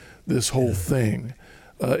behind this whole thing.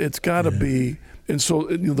 It's got to be, and so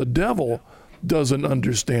the devil doesn't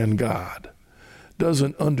understand God,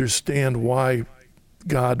 doesn't understand why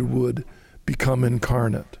God would become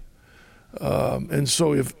incarnate. And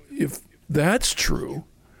so if that's true,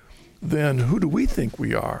 then who do we think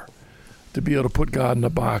we are to be able to put God in a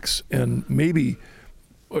box and maybe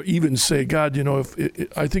or even say, God, you know,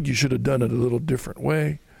 I think you should have done it a little different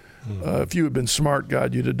way. If you had been smart,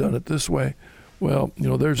 God, you'd have done it this way. Well, you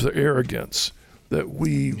know, there's the arrogance that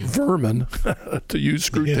we vermin, to use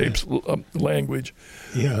Screwtape's language,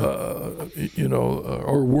 you know,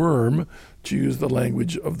 or worm, to use the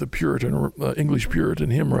language of the Puritan, English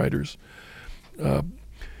Puritan hymn writers.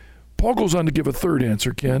 Paul goes on to give a third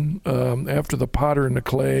answer, Ken, after the potter and the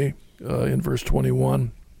clay in verse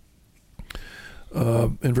 21.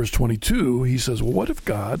 In verse 22, he says, well, what if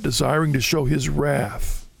God, desiring to show his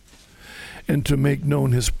wrath and to make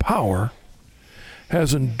known his power,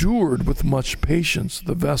 has endured with much patience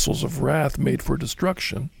the vessels of wrath made for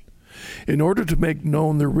destruction, in order to make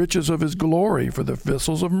known the riches of his glory for the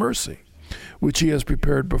vessels of mercy, which he has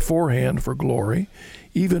prepared beforehand for glory,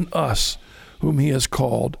 even us, whom he has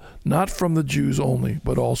called, not from the Jews only,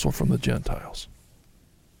 but also from the Gentiles.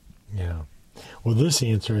 Yeah. Well, this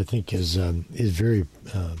answer, I think, is very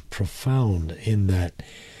profound in that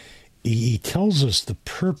he tells us the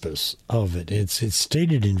purpose of it. It's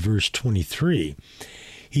stated in verse 23.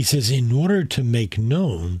 He says, in order to make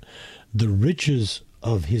known the riches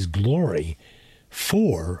of his glory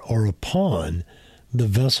for or upon the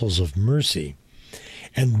vessels of mercy.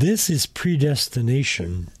 And this is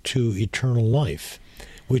predestination to eternal life,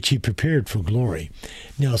 which he prepared for glory.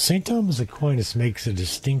 Now, St. Thomas Aquinas makes a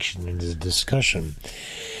distinction in his discussion,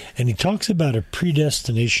 and he talks about a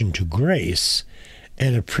predestination to grace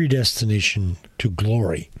and a predestination to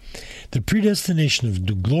glory. The predestination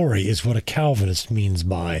to glory is what a Calvinist means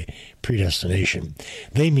by predestination.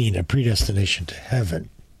 They mean a predestination to heaven.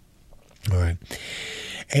 All right.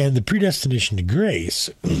 And the predestination to grace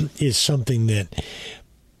is something that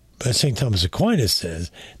St. Thomas Aquinas says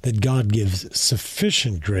that God gives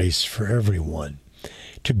sufficient grace for everyone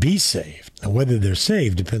to be saved. Now, whether they're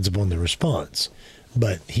saved depends upon their response,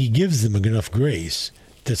 but he gives them enough grace,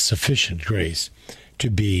 that's sufficient grace, to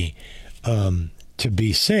be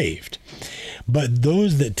saved. But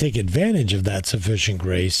those that take advantage of that sufficient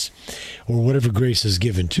grace, or whatever grace is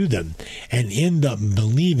given to them, and end up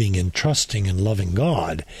believing and trusting and loving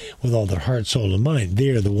God with all their heart, soul, and mind, they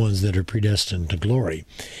are the ones that are predestined to glory.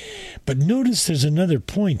 But notice there's another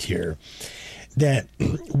point here, that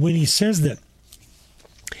when he says that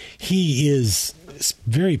he is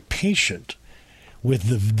very patient with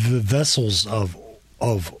the vessels of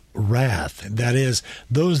wrath, that is,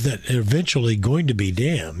 those that are eventually going to be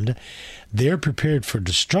damned, they're prepared for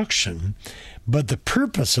destruction, but the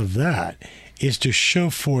purpose of that is to show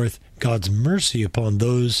forth God's mercy upon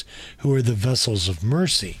those who are the vessels of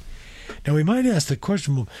mercy. Now, we might ask the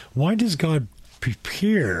question, well, why does God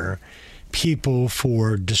prepare people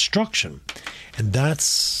for destruction? And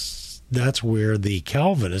that's where the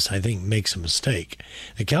Calvinist, I think, makes a mistake.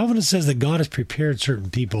 The Calvinist says that God has prepared certain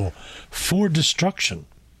people for destruction.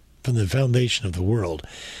 from the foundation of the world.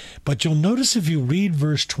 But you'll notice if you read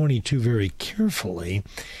verse 22 very carefully,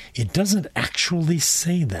 it doesn't actually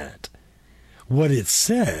say that. What it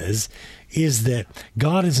says is that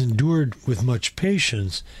God has endured with much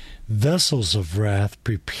patience vessels of wrath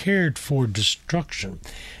prepared for destruction.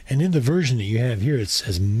 And in the version that you have here, it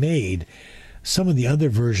says made. Some of the other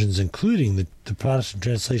versions, including the Protestant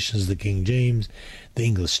translations, the King James, the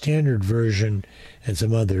English Standard Version, and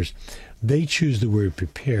some others, they choose the word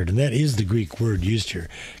prepared, and that is the Greek word used here,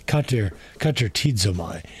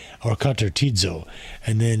 katertizomai, or katertizo.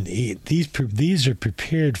 And then these are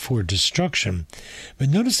prepared for destruction. But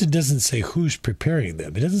notice it doesn't say who's preparing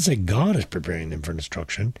them. It doesn't say God is preparing them for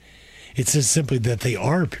destruction. It says simply that they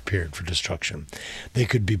are prepared for destruction. They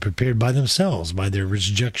could be prepared by themselves, by their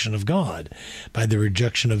rejection of God, by the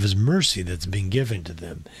rejection of his mercy that's being given to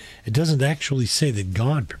them. It doesn't actually say that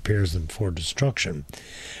God prepares them for destruction,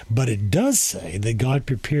 but it does say that God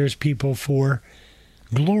prepares people for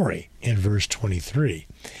glory in verse 23.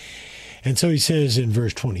 And so he says in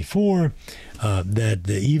verse 24 that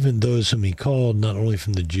even those whom he called, not only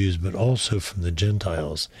from the Jews, but also from the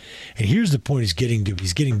Gentiles. And here's the point he's getting to.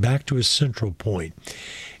 He's getting back to his central point,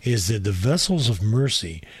 is that the vessels of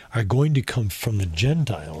mercy are going to come from the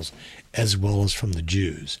Gentiles as well as from the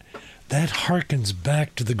Jews. That harkens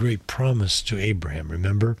back to the great promise to Abraham,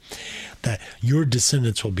 remember? That your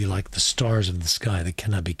descendants will be like the stars of the sky that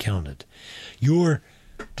cannot be counted. Your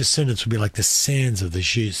descendants will be like the sands of the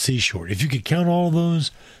seashore. If you could count all of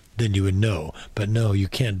those, then you would know. But no, you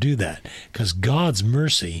can't do that, because God's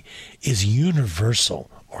mercy is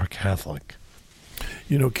universal or Catholic.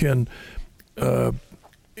 You know, Ken,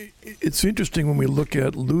 it's interesting when we look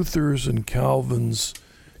at Luther's and Calvin's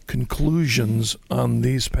conclusions on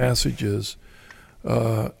these passages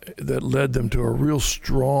that led them to a real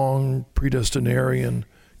strong predestinarian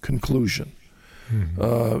conclusion.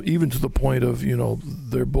 Mm-hmm. Even to the point of,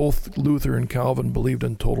 they're both, Luther and Calvin believed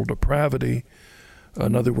in total depravity.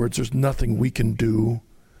 In other words, there's nothing we can do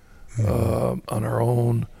on our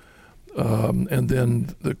own. And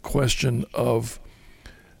then the question of,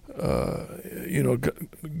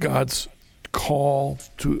 God's call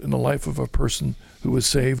in the life of a person who is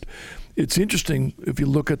saved. It's interesting if you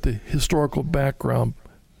look at the historical background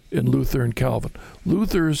in Luther and Calvin.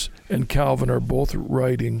 Luther's and Calvin are both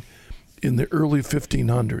writing in the early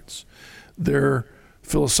 1500s. Their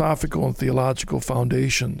philosophical and theological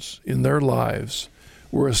foundations in their lives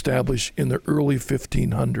were established in the early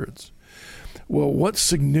 1500s. Well, what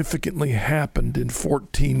significantly happened in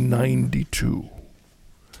 1492?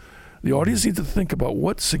 The audience needs to think about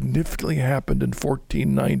what significantly happened in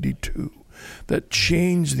 1492 that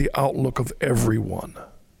changed the outlook of everyone.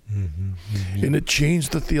 Mm-hmm. Mm-hmm. And it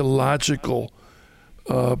changed the theological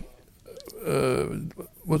what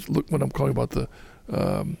I'm calling about the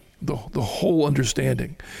whole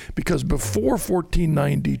understanding. Because before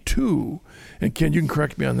 1492, and Ken, you can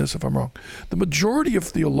correct me on this if I'm wrong, the majority of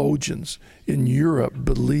theologians in Europe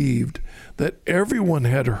believed that everyone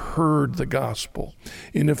had heard the gospel.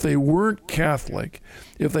 And if they weren't Catholic,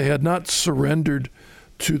 if they had not surrendered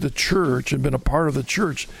to the church and been a part of the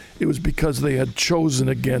church, it was because they had chosen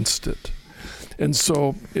against it. And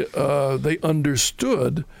so they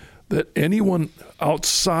understood that anyone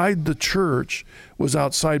outside the church was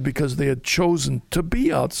outside because they had chosen to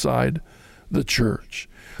be outside the church.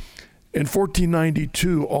 In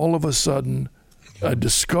 1492, all of a sudden, a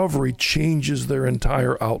discovery changes their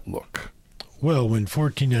entire outlook. Well, when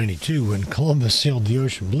 1492, when Columbus sailed the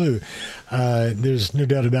ocean blue, there's no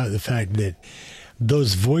doubt about the fact that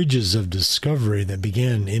those voyages of discovery that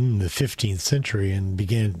began in the 15th century and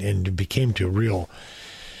became to real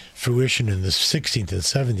fruition in the 16th and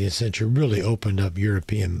 17th century really opened up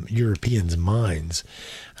Europeans' minds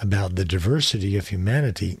about the diversity of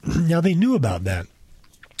humanity. Now, they knew about that.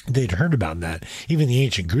 They'd heard about that. Even the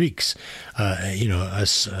ancient Greeks,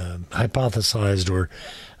 hypothesized or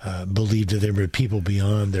believed that there were people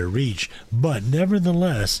beyond their reach. But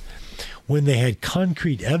nevertheless, when they had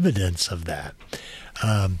concrete evidence of that,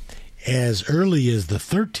 as early as the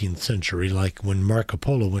 13th century, like when Marco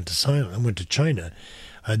Polo went to China,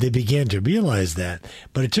 they began to realize that.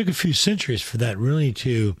 But it took a few centuries for that really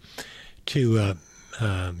to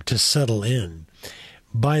settle in.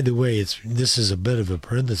 By the way, this is a bit of a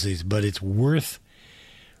parenthesis, but it's worth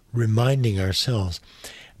reminding ourselves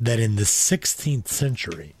that in the 16th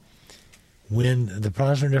century, when the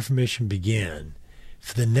Protestant Reformation began,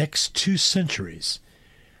 for the next 2 centuries,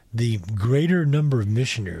 the greater number of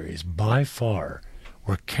missionaries by far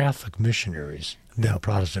were Catholic missionaries than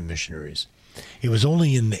Protestant missionaries. It was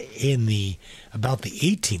only in the about the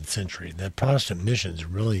 18th century that Protestant missions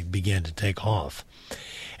really began to take off.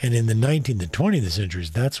 And in the 19th and 20th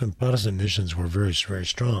centuries, that's when Protestant missions were very, very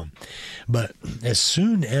strong. But as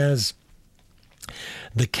soon as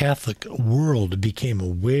the Catholic world became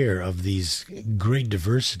aware of these great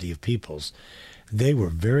diversity of peoples, they were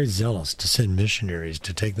very zealous to send missionaries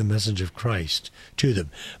to take the message of Christ to them,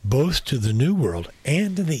 both to the New World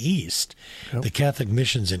and to the East. Yep. The Catholic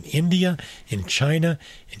missions in India, in China,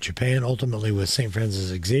 in Japan, ultimately with St. Francis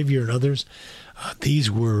Xavier and others, these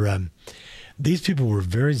people were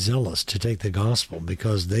very zealous to take the gospel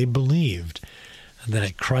because they believed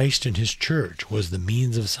that Christ and his church was the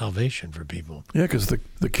means of salvation for people. Yeah, because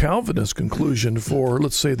the Calvinist conclusion for,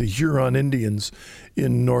 let's say, the Huron Indians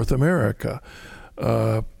in North America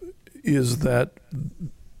is that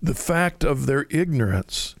the fact of their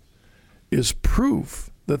ignorance is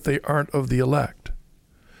proof that they aren't of the elect.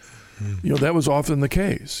 You know, that was often the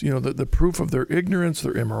case. You know, the proof of their ignorance,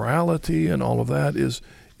 their immorality, and all of that is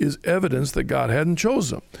evidence that God hadn't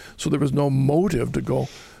chosen them. So there was no motive to go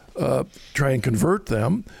try and convert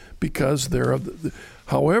them because they're of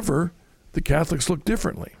however, the Catholics looked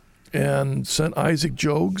differently and sent Isaac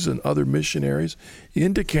Jogues and other missionaries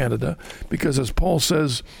into Canada because, as Paul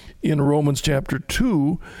says in Romans chapter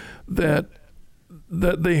 2, that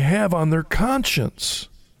they have on their conscience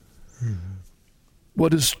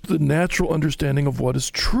what is the natural understanding of what is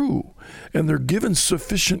true, and they're given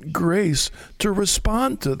sufficient grace to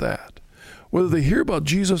respond to that. Whether they hear about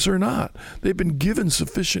Jesus or not, they've been given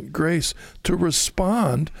sufficient grace to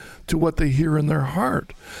respond to what they hear in their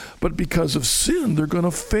heart. But because of sin, they're going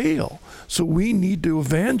to fail. So we need to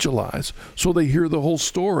evangelize so they hear the whole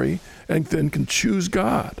story and then can choose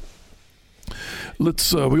God.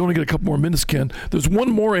 Let's. We only get a couple more minutes, Ken. There's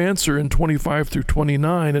one more answer in 25 through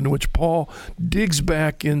 29 in which Paul digs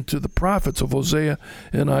back into the prophets of Hosea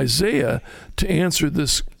and Isaiah to answer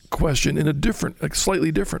this question in a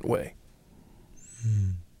slightly different way.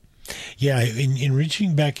 Yeah, in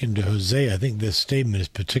reaching back into Hosea, I think this statement is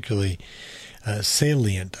particularly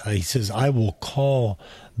salient. He says, I will call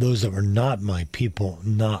those that were not my people,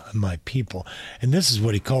 not my people. And this is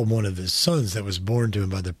what he called one of his sons that was born to him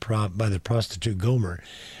by the prostitute Gomer.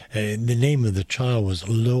 The name of the child was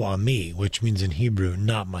Lo Ami, which means in Hebrew,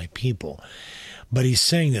 not my people. But he's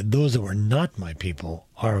saying that those that were not my people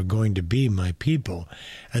are going to be my people.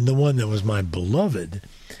 And the one that was my beloved,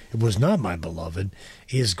 it was not my beloved,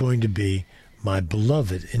 is going to be my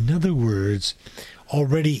beloved. In other words,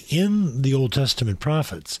 already in the Old Testament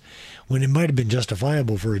prophets, when it might have been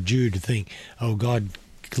justifiable for a Jew to think, oh, God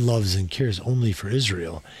loves and cares only for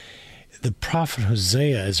Israel, the prophet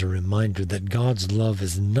Hosea is a reminder that God's love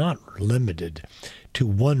is not limited to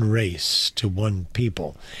one race, to one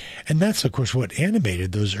people. And that's, of course, what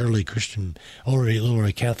animated those early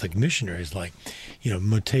Catholic missionaries like,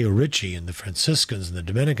 Matteo Ricci and the Franciscans and the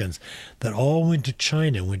Dominicans that all went to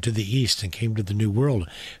China, went to the East and came to the New World,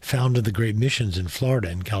 founded the great missions in Florida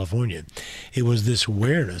and California. It was this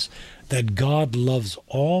awareness that God loves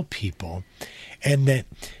all people and that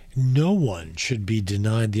no one should be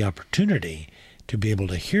denied the opportunity to be able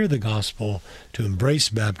to hear the gospel, to embrace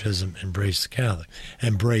baptism, embrace the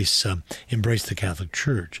Catholic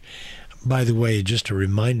Church. By the way, just a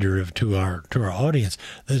reminder to our audience,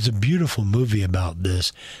 there's a beautiful movie about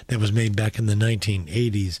this that was made back in the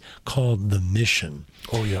 1980s called The Mission.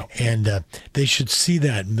 Oh, yeah. And they should see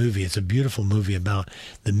that movie. It's a beautiful movie about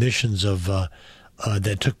the missions of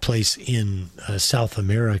that took place in South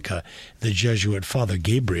America. The Jesuit Father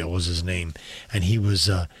Gabriel was his name, and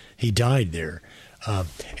he died there. And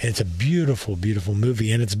it's a beautiful, beautiful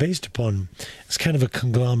movie, and it's based upon, it's kind of a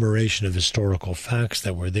conglomeration of historical facts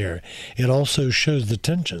that were there. It also shows the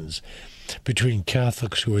tensions between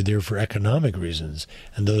Catholics who were there for economic reasons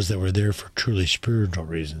and those that were there for truly spiritual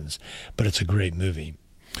reasons. But it's a great movie.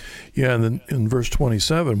 Yeah, and then in verse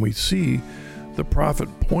 27, we see the prophet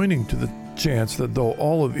pointing to the chance that though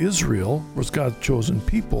all of Israel was God's chosen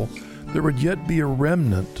people, there would yet be a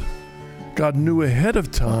remnant. God knew ahead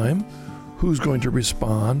of time who's going to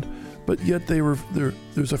respond, but yet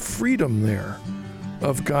there's a freedom there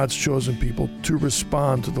of God's chosen people to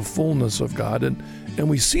respond to the fullness of God. And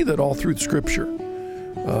we see that all through Scripture,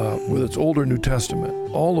 whether it's Old or New Testament.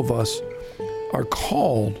 All of us are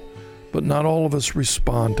called, but not all of us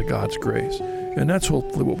respond to God's grace. And that's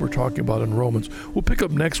hopefully what we're talking about in Romans. We'll pick up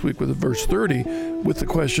next week with verse 30 with the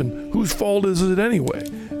question, whose fault is it anyway?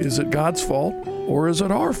 Is it God's fault or is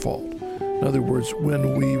it our fault? In other words,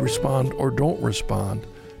 when we respond or don't respond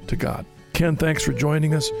to God. Ken, thanks for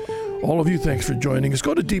joining us. All of you, thanks for joining us.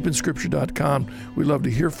 Go to deepinscripture.com. We'd love to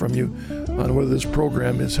hear from you on whether this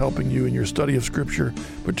program is helping you in your study of Scripture,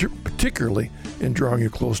 but particularly in drawing you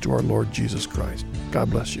close to our Lord Jesus Christ. God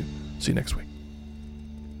bless you. See you next week.